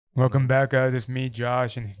Welcome back, guys. It's me,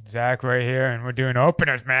 Josh, and Zach right here, and we're doing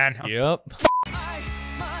openers, man. Yep.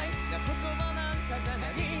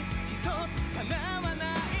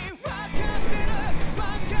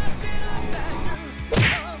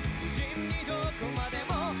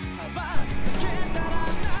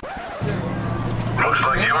 Looks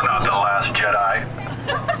like you're not the last Jedi.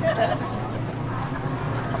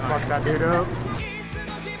 Fuck that dude up.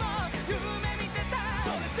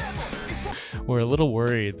 We're a little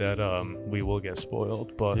worried that we will get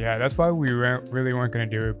spoiled, but Yeah, that's why we really weren't gonna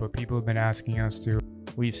do it, but people have been asking us to.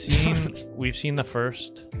 we've seen the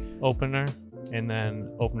first opener, and then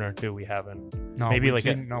opener 2 we haven't. No, Maybe we've like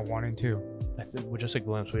seen, no 1 and 2. I think we're just a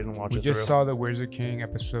glimpse. We didn't watch We it just through. saw the Wizard King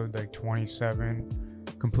episode like 27.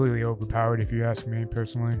 Completely overpowered, if you ask me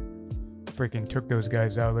personally. Freaking took those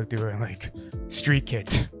guys out like they were like street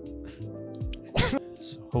kids.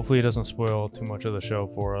 So hopefully it doesn't spoil too much of the show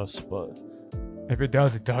for us, but If it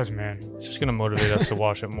does, it does, man. it's just gonna motivate us to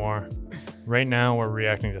watch it more. Right now we're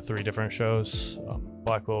reacting to 3 different shows.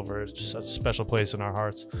 Black Clover is just a special place in our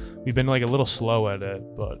hearts. We've been like a little slow at it,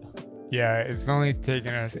 but Yeah, it's only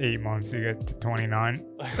taken us 8 months to get to 29.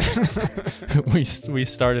 we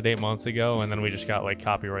started 8 months ago, and then we just got like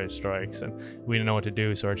copyright strikes, and we didn't know what to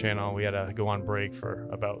do. So our channel, we had to go on break for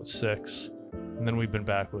about 6, and then we've been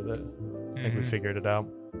back with it. I think we figured it out.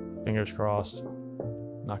 Fingers crossed.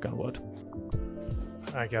 Knock on wood.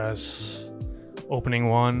 All right, guys. Opening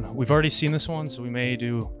 1. We've already seen this one, so we may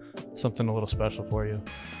do something a little special for you.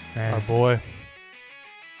 Man, Our boy.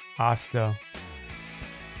 Asta.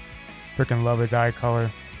 Freaking love his eye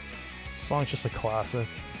color. This song's just a classic.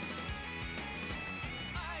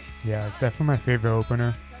 Yeah, it's definitely my favorite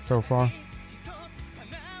opener so far.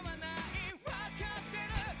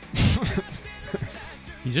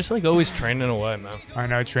 He's just like always training away, man. I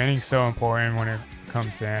know training's so important when it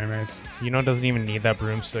comes to animes. You know, doesn't even need that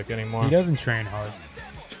broomstick anymore. He doesn't train hard.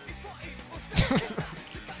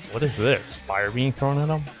 What is this? Fire being thrown at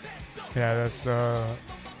him? Yeah, that's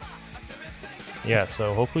Yeah,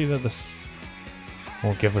 so hopefully that this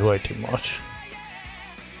won't give it away too much.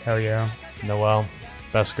 hell yeah. Noelle,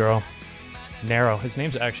 best girl. Narrow. His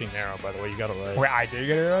name's actually Narrow, by the way. You got it right. Wait, I did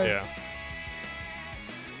get it right? Yeah.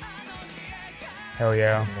 Hell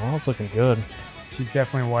yeah. Noelle's looking good. She's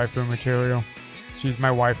definitely waifu material. She's my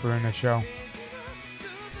waifu in the show.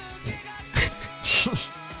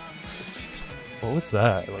 What was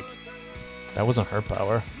that? Like, that wasn't her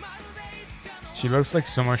power. She looks like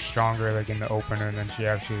so much stronger like in the opener than she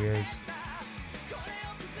actually is.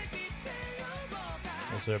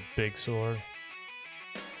 Was it a big sword?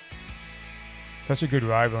 Such a good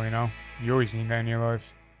rival, you know? You always need that in your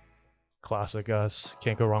life. Classic, guys.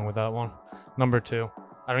 Can't go wrong with that one. Number 2.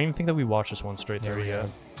 I don't even think that we watched this one straight through we yet.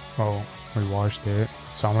 have. Oh, we watched it.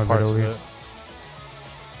 Some of it Parts at of least.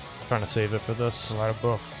 it. Trying to save it for this. A lot of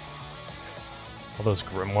books. All those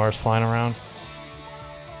grimoires flying around.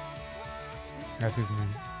 That's his name.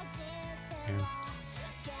 Yeah.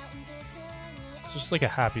 It's just like a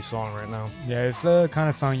happy song right now. Yeah, it's the kind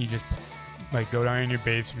of song you just like go down in your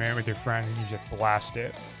basement with your friends and you just blast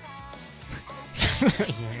it.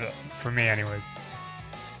 For me, anyways.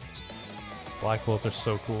 Black Bulls are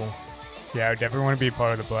so cool. Yeah, I would definitely want to be a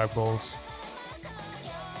part of the Black Bulls.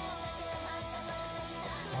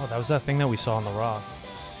 Oh, that was that thing that we saw on the rock.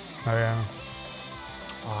 Oh yeah.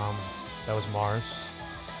 That was Mars.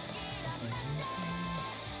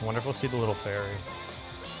 I wonder if we'll see the little fairy.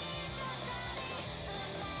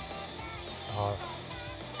 Oh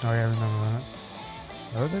yeah, I remember that.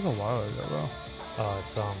 That was like a while ago, though.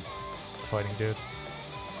 It's fighting dude.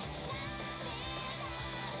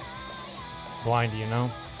 Blind, you know?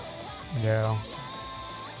 Yeah.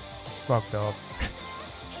 It's fucked up.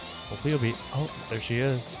 Hopefully he'll be. Oh, there she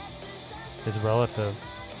is. His relative.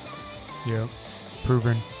 Yep.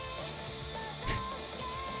 Proven.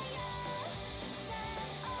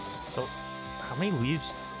 So, how many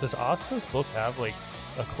leaves does Asta's book have? Like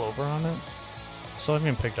a clover on it? Still haven't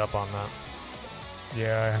even picked up on that.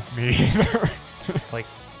 Yeah, me either. Like,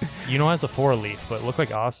 you know, it has a 4-leaf, but it looked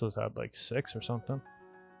like Asta's had like 6 or something.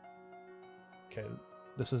 Okay,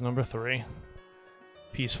 this is number 3.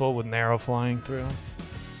 Peaceful with Narrow flying through,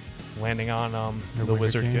 landing on the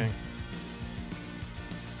Wizard King.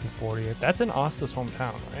 The 40th. That's in Asta's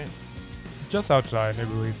hometown, right? Just outside, I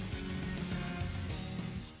believe.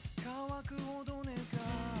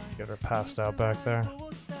 Get her passed out back there.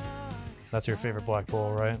 That's your favorite Black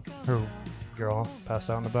Bull, right? Who? Girl passed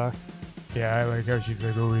out in the back. Yeah, I like how she's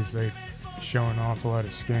like always like showing off a lot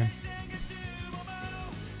of skin.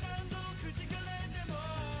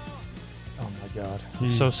 Oh my god.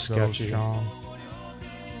 He's So sketchy. strong.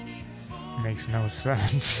 makes no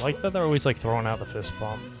sense. I like that they're always like throwing out the fist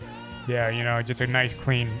bump. Yeah, you know, just a nice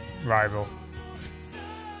clean rival.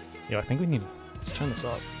 Yeah, I think we need. Let's turn this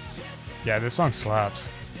up. Yeah, this song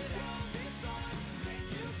slaps.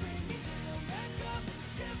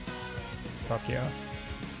 Fuck yeah.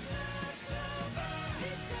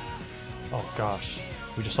 Oh gosh,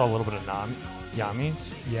 we just saw a little bit of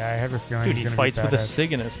Yami's. Yeah, I have a feeling Dude, he's he gonna fights be with a badass.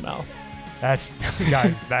 cig in his mouth. That's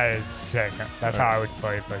guys, that is sick. That's how I would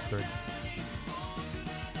fight if I could.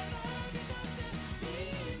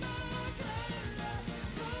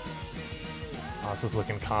 Asa's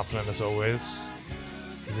looking confident as always.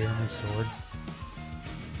 Give him a sword.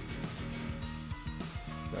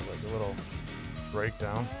 Got like a little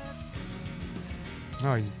breakdown.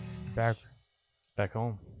 No, he's back. Back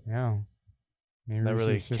home. Yeah. Maybe That we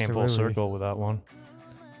really see came Sister full Lily. circle with that one.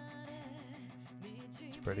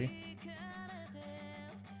 It's pretty.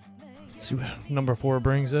 Let's see what number 4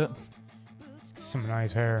 brings it. Some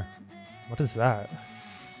nice hair. What is that?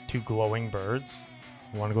 2 glowing birds?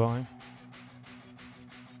 One glowing?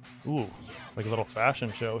 Ooh, like a little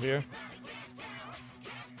fashion show here.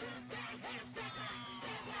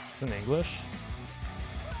 It's in English.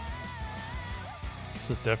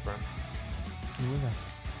 This is different. Who is that?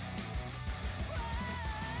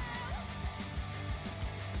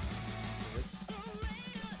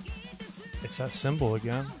 It's that symbol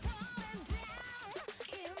again.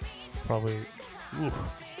 Probably, ooh,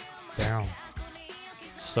 Down.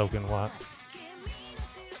 soaking wet.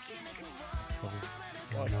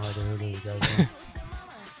 I have no idea who these guys are.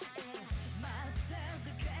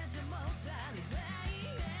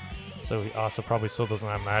 So he also probably still doesn't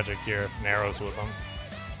have magic here if Narrow's with him.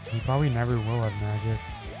 He probably never will have magic.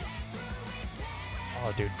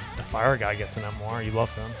 Oh, dude, the fire guy gets an MR. You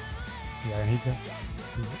love him. Yeah, and he's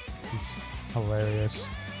hilarious.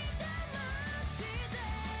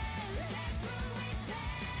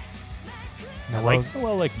 I like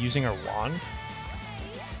Noelle, like, using her wand.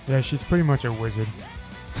 Yeah, she's pretty much a wizard.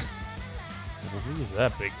 Who is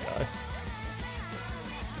that big guy?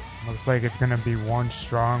 Looks like it's gonna be one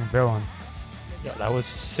strong villain. Yeah, that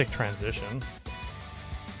was a sick transition.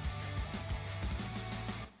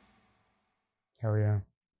 Hell yeah.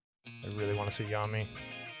 I really want to see Yami.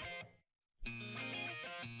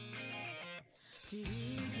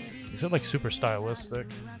 These are like super stylistic.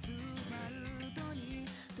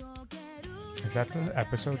 Is that the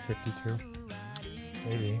episode 52?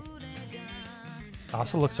 Maybe.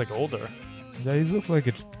 Also looks like older. Yeah, these look like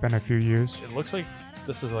it's been a few years. It looks like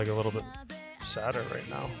this is like a little bit sadder right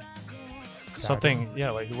now. Sadder. Something,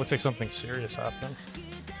 yeah, like it looks like something serious happened.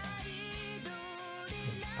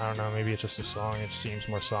 I don't know, maybe it's just a song, it just seems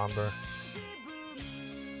more somber.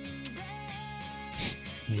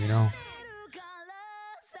 You know.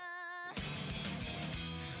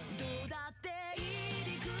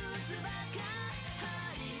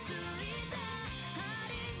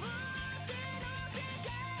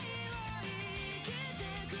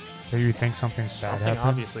 So you think something sad Something happened?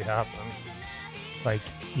 obviously happened. Like,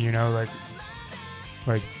 you know,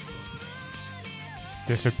 like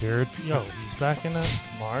disappeared? Yo, he's back in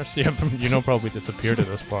Mars? Yeah, you know, probably disappeared at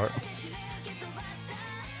this part.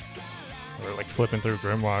 We're like flipping through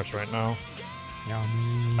grimoires right now.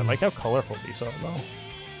 Yummy. I like how colorful these are though.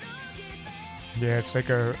 Yeah, it's like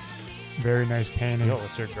a very nice painting. Yo,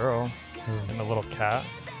 it's your girl Oh. and the little cat.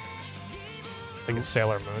 It's like a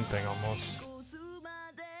Sailor Moon thing almost.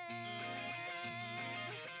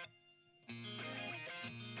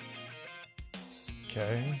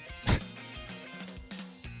 Okay.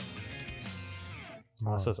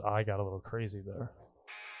 Masa's eye got a little crazy there.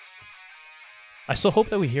 I still hope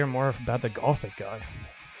that we hear more about the Gothic guy.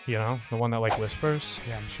 You know, the one that like whispers.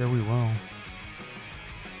 Yeah, I'm sure we will.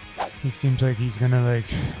 He seems like he's gonna like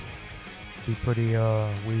be pretty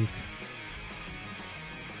weak.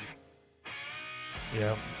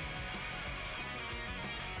 Yeah.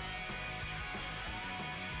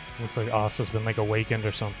 Looks like Asa's been like awakened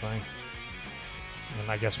or something. And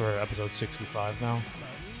I guess we're at episode 65 now.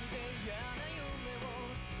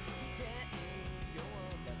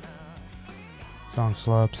 Song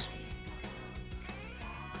slaps.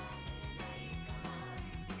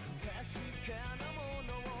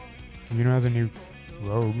 You know, has a new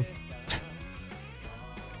robe.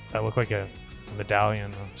 That looked like a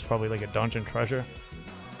medallion. It's probably like a dungeon treasure.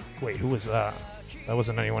 Wait, who was that? That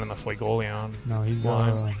wasn't anyone in the Fuegoleon. No, he's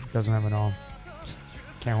line. doesn't have an arm.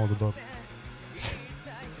 Can't hold a book.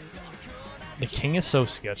 The king is so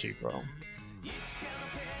sketchy, bro.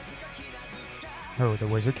 Oh, the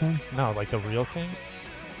Wizard King? No, like the real king?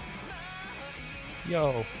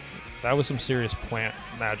 Yo, that was some serious plant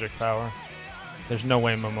magic power. There's no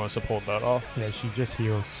way Mimosa pulled that off. Yeah, she just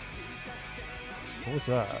heals. What was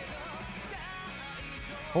that?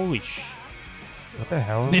 Holy sh... What the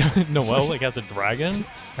hell? Noelle like has a dragon?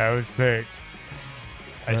 That was sick.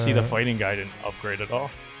 I see the fighting guy didn't upgrade at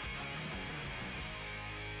all.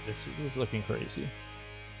 This is looking crazy.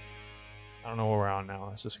 I don't know where we're on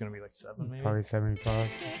now. Is this gonna be like 7 maybe? Probably 75.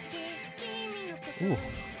 Ooh,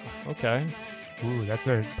 okay. Ooh, that's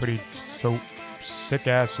a pretty sick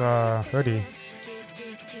ass hoodie.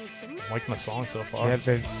 I'm liking the song so far. They have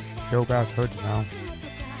the dope ass hoods now.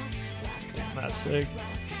 Damn, that's sick.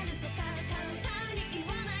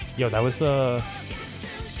 Yo, that was the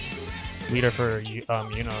leader for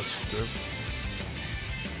Yuno's group.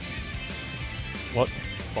 What the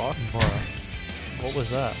fuck? What was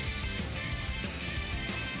that?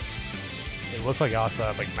 It looked like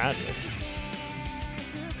Asa had like magic.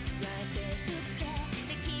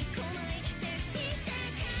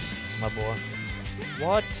 My boy.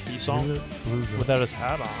 What? You saw him without his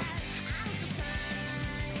hat on.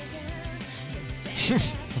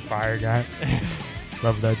 Fire guy.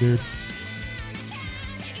 Love that dude.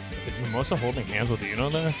 Is Mimosa holding hands with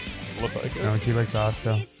Yuno there? Look like it. No, she likes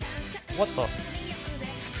Asta. What the?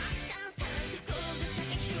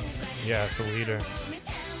 Yeah, it's the leader.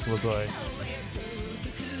 Look like.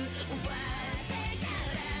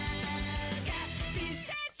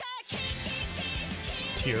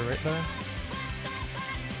 Tear right there.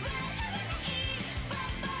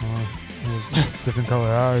 Different color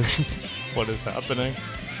eyes. What is happening?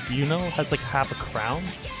 Yuno has like half a crown.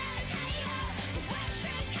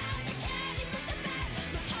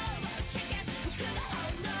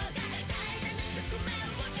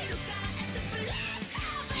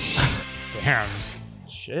 Damn.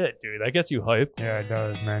 Shit, dude, that gets you hyped. Yeah, it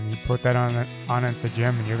does, man. You put that on at the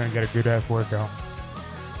gym and you're gonna get a good ass workout.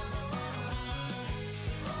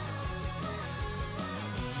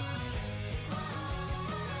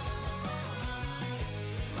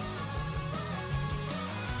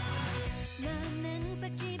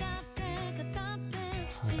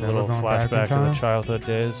 A little flashback to the childhood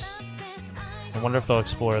days. I wonder if they'll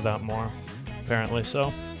explore that more. Apparently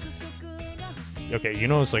so. Okay,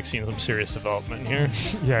 Yuno's like seeing some serious development here.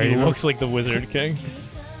 Yeah, he looks like the Wizard King.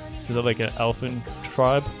 Is that like an elfin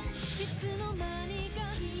tribe?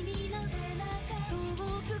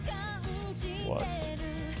 What?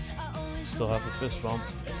 Still have a fist bump.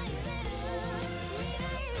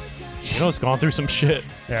 Yuno's gone through some shit.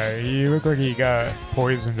 Yeah, he looked like he got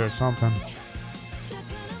poisoned or something.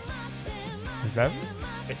 Is that?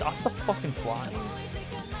 Is Asta fucking flying?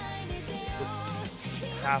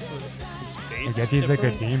 Half of his face. I guess he's like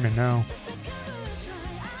a demon now.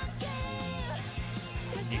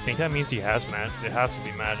 Do you think that means he has magic? It has to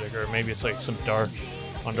be magic, or maybe it's like some dark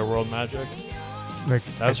underworld magic. Like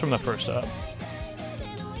That was from the first up.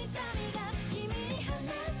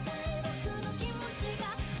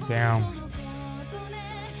 Damn.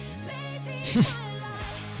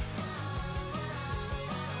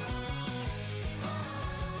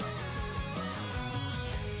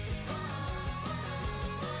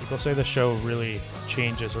 People say the show really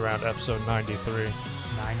changes around episode 93.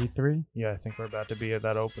 93? Yeah, I think we're about to be at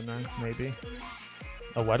that opener, maybe.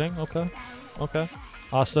 A wedding? Okay. Okay.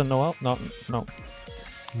 Asta and Noelle? No.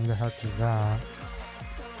 Who the heck is that?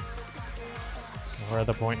 We're at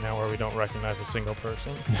the point now where we don't recognize a single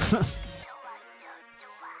person.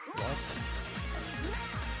 What?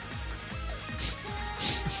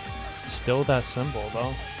 Still that symbol,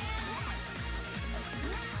 though.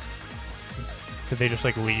 Did they just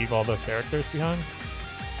like leave all the characters behind?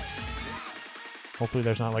 Hopefully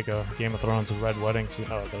there's not like a Game of Thrones Red Wedding scene.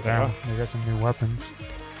 Oh, there's Damn, they got some new weapons.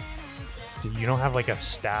 Dude, you don't have like a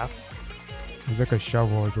staff? It's like a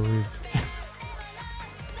shovel, I believe.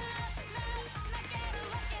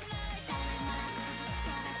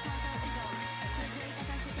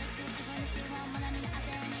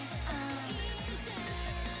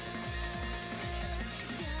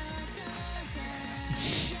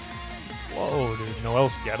 Whoa, dude.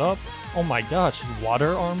 Noelle's getup? Oh my gosh,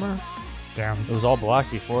 water armor? Damn. It was all black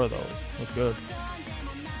before though. Looked good.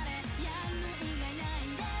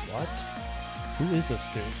 What? Who is this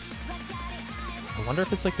dude? I wonder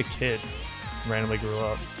if it's like the kid randomly grew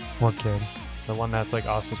up. What kid? The one that's like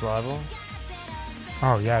Asta's rival?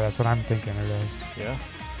 Oh yeah, that's what I'm thinking it is. Yeah.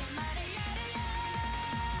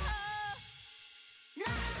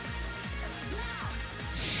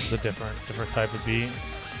 It's a different type of beat.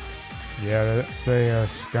 Yeah, that's a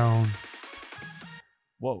stone.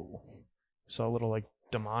 Whoa. Saw a little like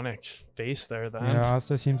demonic face there then. Yeah,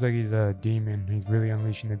 Asta seems like he's a demon. He's really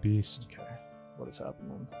unleashing the beast. Okay. What is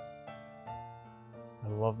happening? I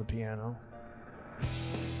love the piano.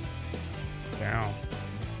 Damn.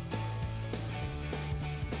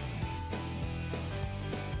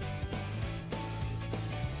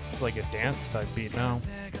 It's like a dance type beat now.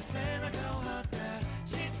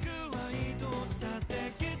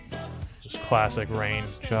 Just classic Rain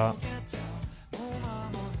shot.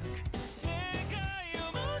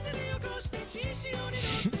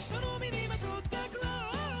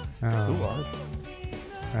 Oh,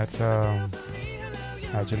 that's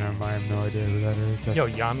actually, never mind, I have no idea who that is. That's Yo,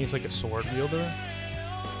 Yami's like a sword wielder.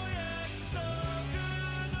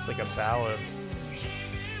 It's like a ballad.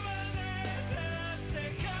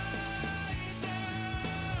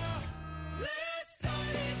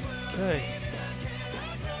 Okay.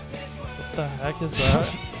 What the heck is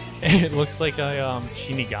that? It looks like a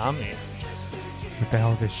Shinigami. what the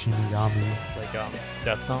hell is a Shinigami? Like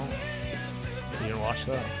Death Note. You didn't watch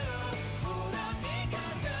that?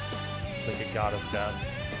 It's like a god of death.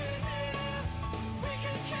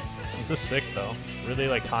 It's just sick though. Really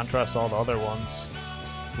like contrasts all the other ones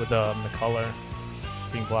with the color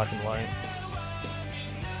being black and white.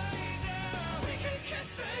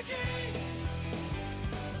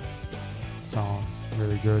 Song,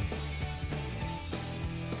 really good.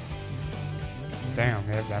 Damn,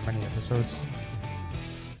 they have that many episodes.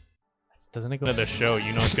 Doesn't it go to the show?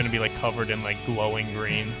 You know it's gonna be like covered in like glowing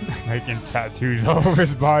green. Like in tattoos all over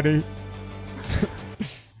his body.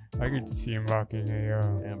 I could see him rocking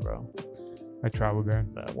Damn, bro. a travel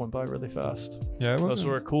band. That went by really fast. Yeah, Those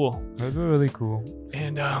were cool. Those were really cool.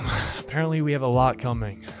 And apparently we have a lot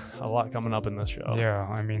coming. A lot coming up in this show. Yeah,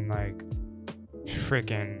 I mean, like,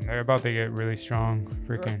 freaking, they're about to get really strong.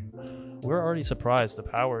 Freaking. We're already surprised. The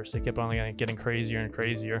powers, they kept on like, getting crazier and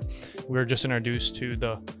crazier. We were just introduced to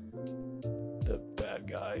the bad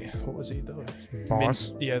guy. What was he? The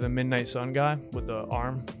Boss? the Midnight Sun guy with the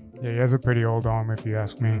arm. Yeah, he has a pretty old arm, if you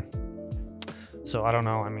ask me. So I don't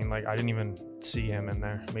know. I mean, like, I didn't even see him in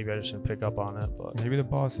there. Maybe I just didn't pick up on it, but Maybe the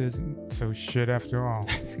boss isn't so shit after all.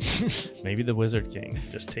 maybe the Wizard King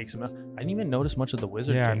just takes him out. I didn't even notice much of the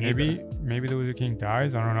Wizard Yeah, King. either. maybe the Wizard King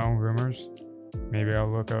dies. I don't know. Rumors. Maybe I'll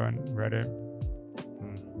look on Reddit.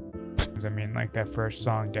 I mean, like, that first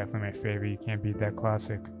song, definitely my favorite. You can't beat that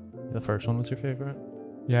classic. The first one was your favorite?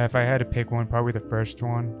 Yeah, if I had to pick one, probably the first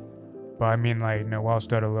one. But I mean, like, Noelle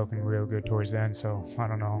started looking real good towards the end, so I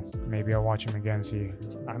don't know. Maybe I'll watch him again, see.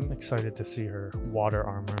 I'm excited to see her water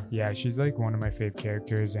armor. Yeah, she's like one of my fave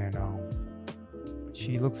characters, and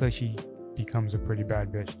she looks like she becomes a pretty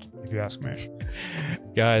bad bitch, if you ask me.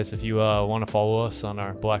 Guys, if you want to follow us on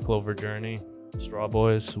our Black Clover journey,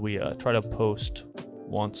 Strawboys, we try to post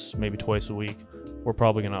once, maybe twice a week. We're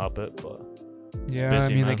probably gonna up it, but Yeah, busy, I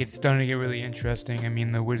mean, man. like, it's starting to get really interesting. I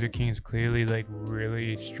mean, the Wizard King is clearly, like,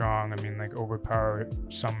 really strong. I mean, like, overpowered,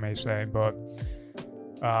 some may say, but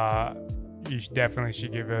definitely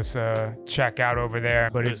should give us a check out over there.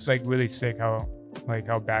 But it's, like, really sick how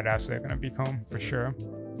badass they're gonna become, for sure.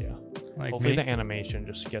 yeah. Like, Hopefully the animation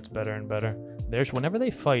just gets better and better. Whenever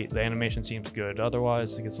they fight, the animation seems good.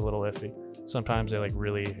 Otherwise, it gets a little iffy. Sometimes they like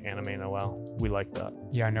really animate well. We like that.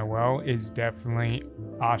 Yeah, Noelle is definitely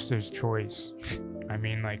Asta's choice. I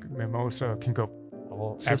mean, like, Mimosa can go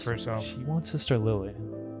Well, F herself. She wants Sister Lily.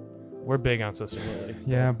 We're big on Sister Lily.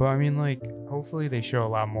 Yeah, but I mean, like, hopefully they show a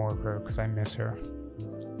lot more of her because I miss her.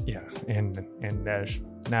 Yeah, and Nash.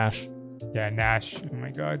 Yeah, Nash. Oh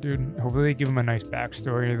my god, dude. Hopefully they give him a nice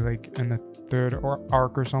backstory, like in the third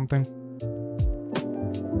arc or something.